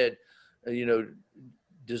spread,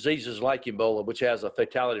 diseases like Ebola, which has a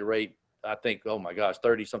fatality rate, I think, oh my gosh,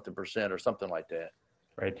 30-something% or something like that.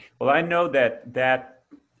 Right. Well, I know that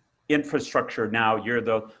infrastructure now, you're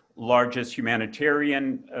the largest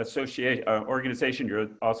humanitarian organization. You're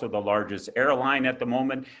also the largest airline at the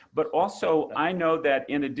moment. But also, I know that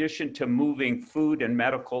in addition to moving food and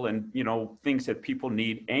medical and, things that people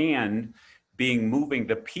need and moving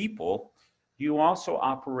the people, you also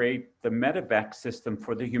operate the medevac system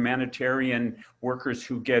for the humanitarian workers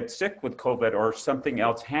who get sick with COVID or something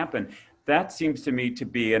else happen. That seems to me to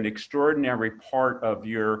be an extraordinary part of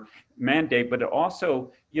your mandate, but it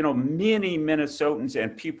also, many Minnesotans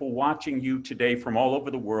and people watching you today from all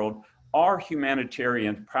over the world are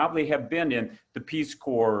humanitarians, probably have been in the Peace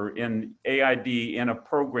Corps, in AID, in a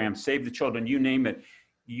program, Save the Children, you name it.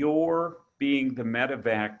 You're being the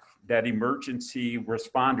medevac, that emergency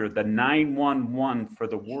responder, the 911 for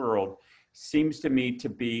the world, seems to me to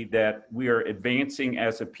be that we are advancing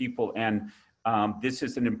as a people. And this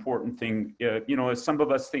is an important thing. As some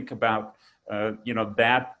of us think about,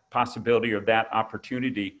 that possibility or that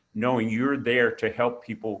opportunity, knowing you're there to help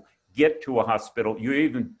people get to a hospital, you're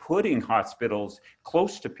even putting hospitals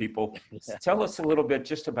close to people. Tell us a little bit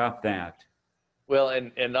just about that. Well,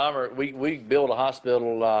 and Amr, we built a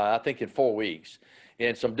hospital, I think in 4 weeks.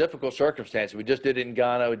 In some difficult circumstances. We just did it in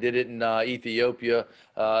Ghana, we did it in Ethiopia,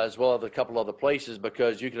 as well as a couple other places,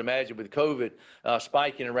 because you can imagine with COVID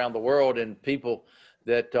spiking around the world and people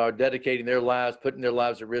that are dedicating their lives, putting their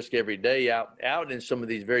lives at risk every day out in some of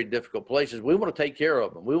these very difficult places. We want to take care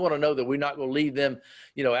of them. We want to know that we're not going to leave them,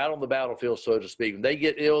 out on the battlefield, so to speak. When they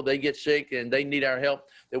get ill, they get sick, and they need our help,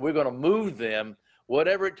 that we're going to move them,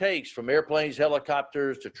 whatever it takes, from airplanes,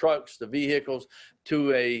 helicopters, to trucks, to vehicles,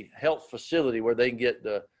 to a health facility where they can get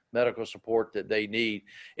the medical support that they need.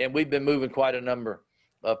 And we've been moving quite a number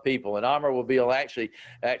of people. And Amr will be able to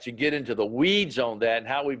actually get into the weeds on that and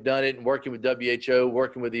how we've done it, and working with WHO,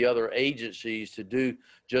 working with the other agencies to do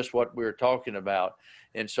just what we're talking about.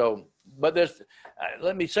 And so, but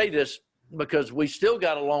let me say this, because we still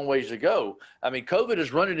got a long ways to go. I mean, COVID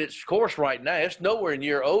is running its course right now. It's nowhere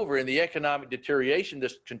near over, and the economic deterioration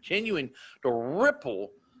that's continuing to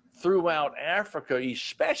ripple throughout Africa,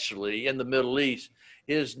 especially in the Middle East,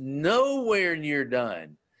 is nowhere near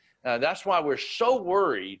done. That's why we're so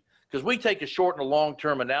worried, because we take a short and a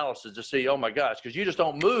long-term analysis to see, oh my gosh, because you just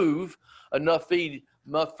don't move enough food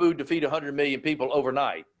to feed 100 million people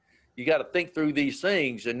overnight. You got to think through these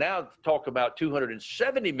things, and now talk about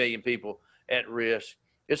 270 million people at risk.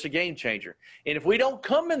 It's a game changer. And if we don't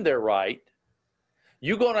come in there right,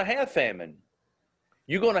 you're going to have famine.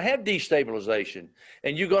 you're going to have destabilization,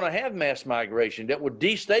 and you're going to have mass migration that will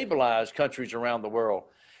destabilize countries around the world.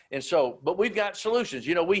 And so, but we've got solutions.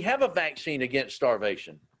 You know, we have a vaccine against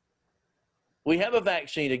starvation. We have a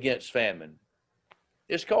vaccine against famine.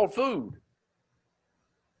 It's called food.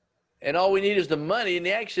 And all we need is the money and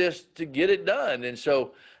the access to get it done. And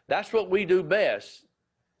so that's what we do best.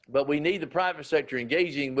 But we need the private sector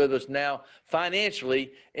engaging with us now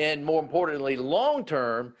financially, and more importantly,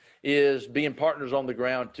 long-term is being partners on the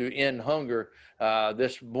ground to end hunger.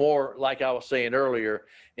 This more, like I was saying earlier,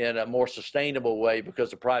 in a more sustainable way, because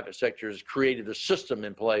the private sector has created a system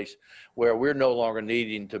in place where we're no longer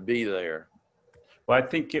needing to be there. Well, I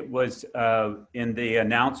think it was in the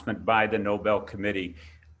announcement by the Nobel Committee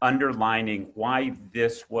underlining why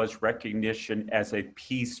this was recognition as a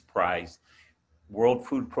peace prize. World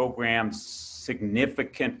Food Programme's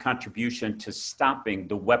significant contribution to stopping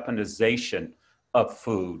the weaponization of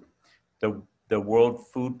food. The World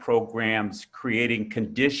Food Programme's creating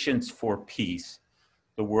conditions for peace.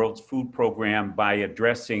 The World Food Programme, by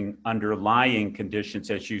addressing underlying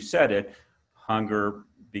conditions, as you said it, hunger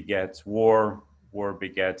begets war, war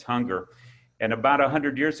begets hunger. And about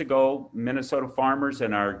 100 years ago, Minnesota farmers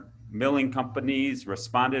and our milling companies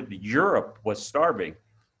responded. Europe was starving.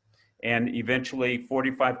 And eventually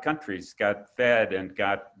 45 countries got fed and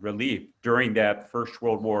got relief during that First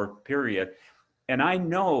World War period. And I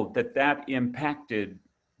know that that impacted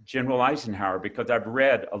General Eisenhower, because I've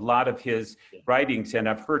read a lot of his writings and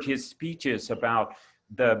I've heard his speeches about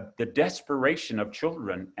the desperation of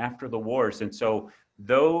children after the wars. And so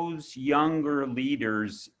those younger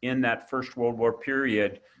leaders in that First World War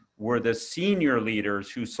period were the senior leaders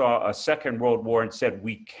who saw a Second World War and said,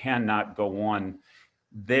 we cannot go on.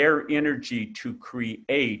 Their energy to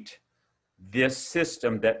create this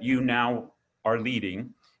system that you now are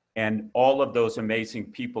leading and all of those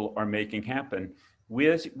amazing people are making happen.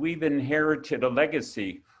 We've inherited a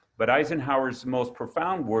legacy, but Eisenhower's most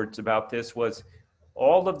profound words about this was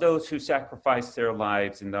all of those who sacrificed their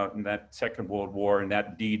lives in that Second World War and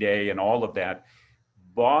that D-Day and all of that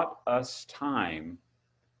bought us time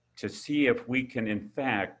to see if we can in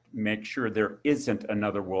fact make sure there isn't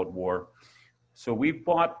another world war. So we've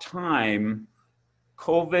bought time.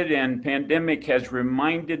 COVID and pandemic has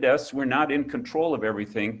reminded us we're not in control of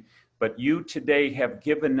everything, but you today have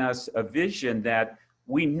given us a vision that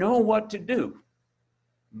we know what to do.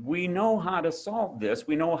 We know how to solve this.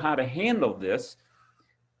 We know how to handle this,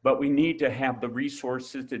 but we need to have the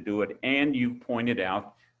resources to do it. And you've pointed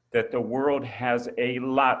out that the world has a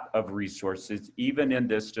lot of resources, even in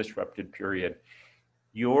this disrupted period.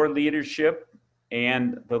 Your leadership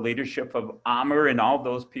and the leadership of Amr and all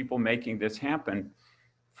those people making this happen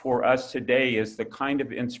for us today is the kind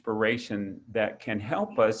of inspiration that can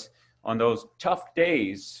help us on those tough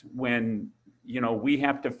days when, you know, we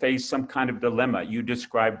have to face some kind of dilemma. You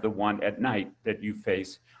described the one at night that you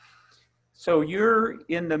face. So you're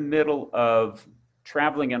in the middle of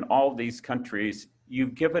traveling in all these countries.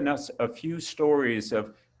 You've given us a few stories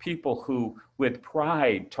of people who, with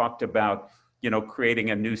pride, talked about, you know, creating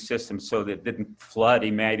a new system so that it didn't flood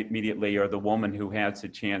immediately, or the woman who has a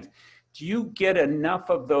chance. Do you get enough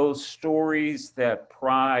of those stories, that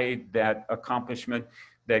pride, that accomplishment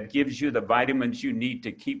that gives you the vitamins you need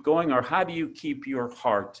to keep going? Or how do you keep your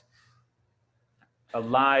heart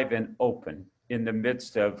alive and open in the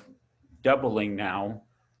midst of doubling now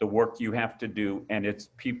the work you have to do, and it's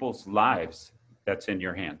people's lives that's in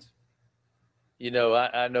your hands? You know,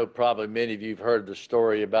 I know probably many of you have heard the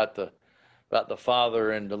story about the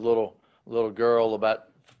father and the little girl about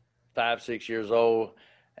 5, 6 years old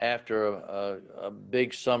after a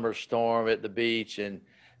big summer storm at the beach, and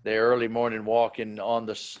they're early morning walking on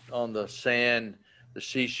the sand, the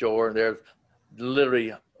seashore, and there's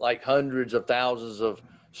literally like hundreds of thousands of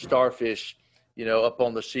starfish, you know, up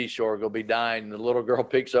on the seashore gonna be dying. And the little girl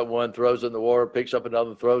picks up one, throws it in the water, picks up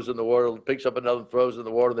another, throws it in the water, picks up another, throws it in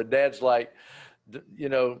the water. The dad's like, you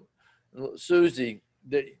know, Susie,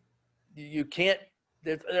 you can't,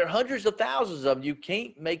 there are hundreds of thousands of them. You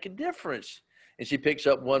can't make a difference. And she picks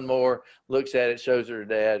up one more, looks at it, shows her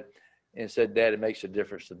dad, and said, Dad, it makes a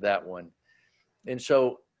difference to that one. And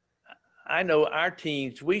so I know our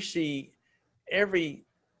teams, we see every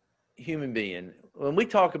human being. When we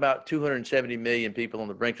talk about 270 million people on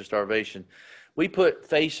the brink of starvation, we put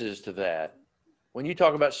faces to that. When you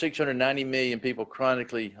talk about 690 million people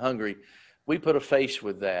chronically hungry, we put a face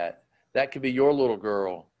with that. That could be your little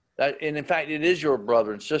girl. And in fact, it is your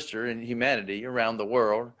brother and sister in humanity around the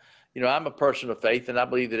world. You know, I'm a person of faith, and I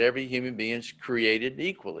believe that every human being is created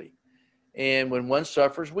equally. And when one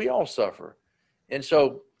suffers, we all suffer. And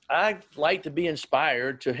so I like to be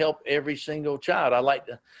inspired to help every single child. I like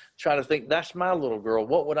to try to think, that's my little girl.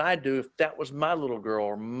 What would I do if that was my little girl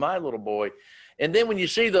or my little boy? And then when you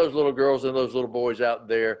see those little girls and those little boys out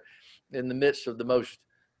there in the midst of the most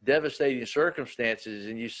devastating circumstances,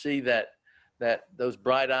 and you see that those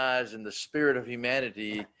bright eyes and the spirit of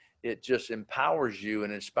humanity, it just empowers you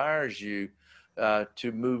and inspires you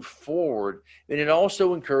to move forward. And it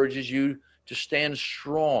also encourages you to stand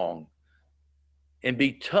strong and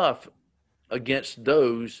be tough against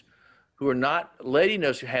those who are not letting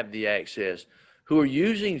us have the access, who are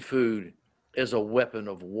using food as a weapon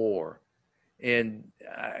of war. And,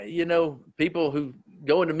 people who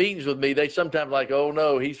go into meetings with me, they sometimes like, oh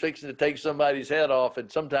no, he's fixing to take somebody's head off.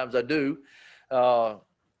 And sometimes I do.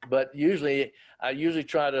 But I usually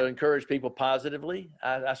try to encourage people positively.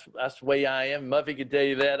 That's the way I am. Muffy can tell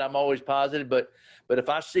you that. I'm always positive. But if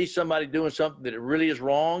I see somebody doing something that it really is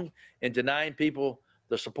wrong and denying people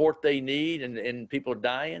the support they need and people are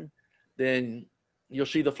dying, then you'll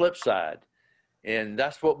see the flip side. And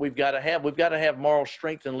that's what we've got to have. We've got to have moral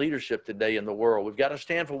strength and leadership today in the world. We've got to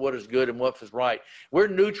stand for what is good and what is right. We're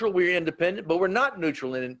neutral, we're independent, but we're not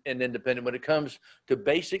neutral and independent when it comes to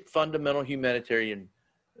basic fundamental humanitarian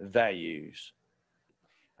values.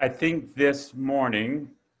 I think this morning,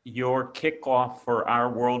 your kickoff for our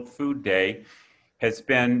World Food Day has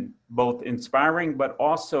been both inspiring, but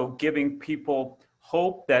also giving people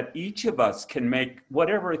hope that each of us can make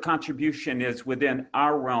whatever contribution is within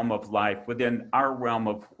our realm of life, within our realm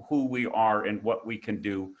of who we are and what we can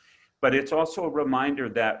do. But it's also a reminder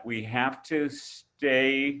that we have to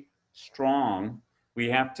stay strong. We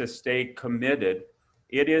have to stay committed.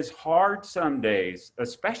 It is hard some days,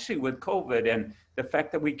 especially with COVID and the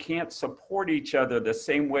fact that we can't support each other the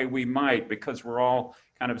same way we might because we're all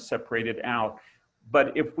kind of separated out.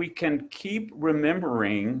 But if we can keep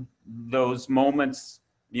remembering those moments,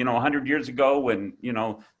 100 years ago when,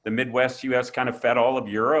 the Midwest US kind of fed all of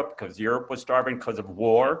Europe because Europe was starving because of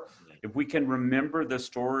war. If we can remember the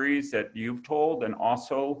stories that you've told and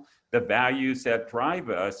also the values that drive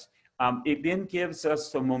us, it then gives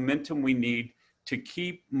us the momentum we need to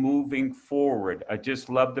keep moving forward. I just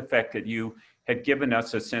love the fact that you had given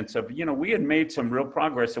us a sense of, we had made some real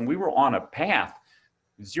progress and we were on a path.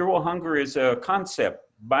 Zero hunger is a concept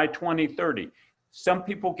by 2030. Some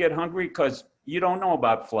people get hungry because you don't know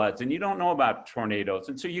about floods and you don't know about tornadoes.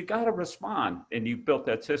 And so you got to respond, and you've built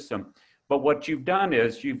that system. But what you've done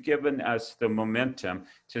is you've given us the momentum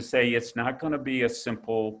to say it's not going to be a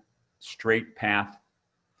simple, straight path.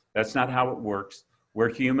 That's not how it works.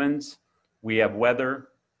 We're humans. We have weather,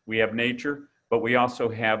 we have nature, but we also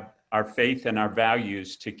have our faith and our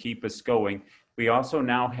values to keep us going. We also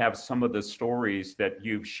now have some of the stories that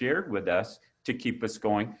you've shared with us to keep us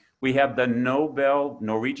going. We have the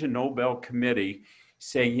Norwegian Nobel Committee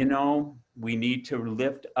saying, we need to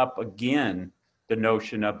lift up again the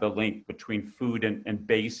notion of the link between food and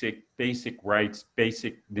basic rights,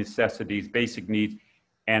 basic necessities, basic needs,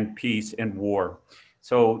 and peace and war.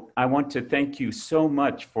 So I want to thank you so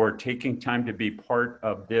much for taking time to be part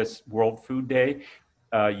of this World Food Day.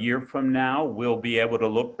 A year from now, we'll be able to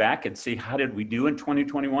look back and see how did we do in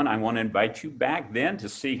 2021. I want to invite you back then to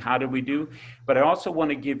see how did we do. But I also want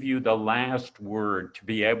to give you the last word to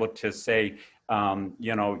be able to say,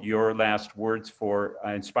 your last words for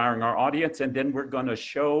inspiring our audience. And then we're going to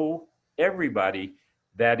show everybody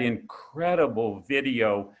that incredible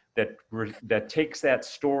video that takes that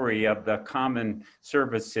story of the common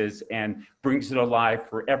services and brings it alive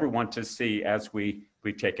for everyone to see as we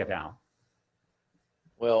take it out.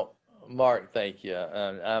 Well, Mark, thank you.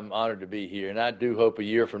 I'm honored to be here. And I do hope a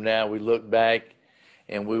year from now we look back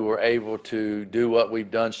and we were able to do what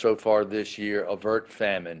we've done so far this year, avert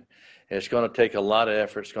famine. And it's going to take a lot of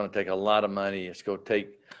effort. It's going to take a lot of money. It's going to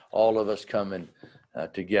take all of us coming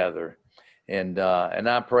together. And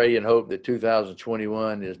I pray and hope that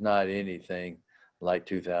 2021 is not anything like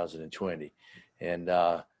 2020. And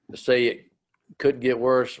to say it could get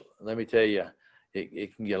worse, let me tell you,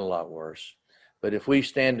 it can get a lot worse. But if we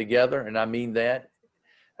stand together, and I mean that,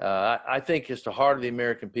 I think it's the heart of the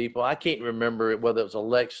American people. I can't remember whether it was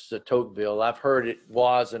Alexis at Tocqueville. I've heard it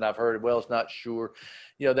was, and I've heard it, well, it's not sure.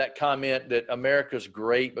 That comment that America's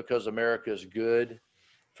great because America is good.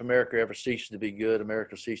 If America ever ceases to be good,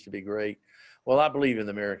 America ceases to be great. Well, I believe in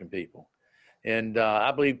the American people. And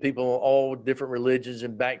I believe people of all different religions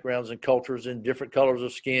and backgrounds and cultures and different colors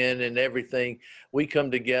of skin and everything, we come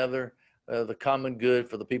together. The common good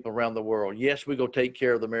for the people around the world. Yes, we go take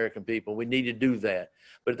care of the American people. We need to do that.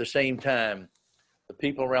 But at the same time, the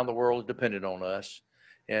people around the world are dependent on us.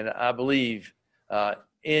 And I believe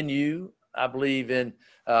in you. I believe in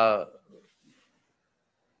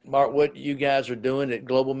Mark, what you guys are doing at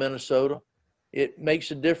Global Minnesota, it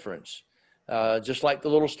makes a difference. Just like the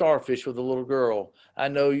little starfish with the little girl. I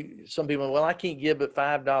know some people, well, I can't give but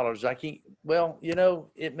 $5. I can't. Well, you know,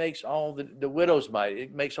 it makes all the widow's mite.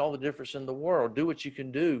 It makes all the difference in the world. Do what you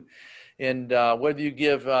can do. And whether you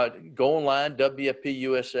give, go online, WFP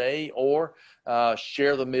USA, or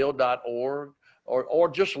sharethemeal.org, or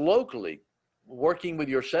just locally, working with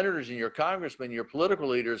your senators and your congressmen, your political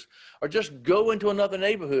leaders, or just go into another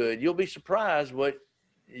neighborhood. You'll be surprised what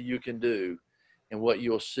you can do and what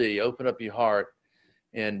you'll see. Open up your heart,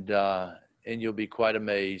 and you'll be quite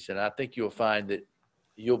amazed. And I think you'll find that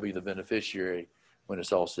you'll be the beneficiary when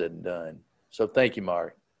it's all said and done. So thank you,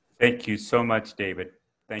 Mark. Thank you so much, David.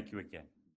 Thank you again.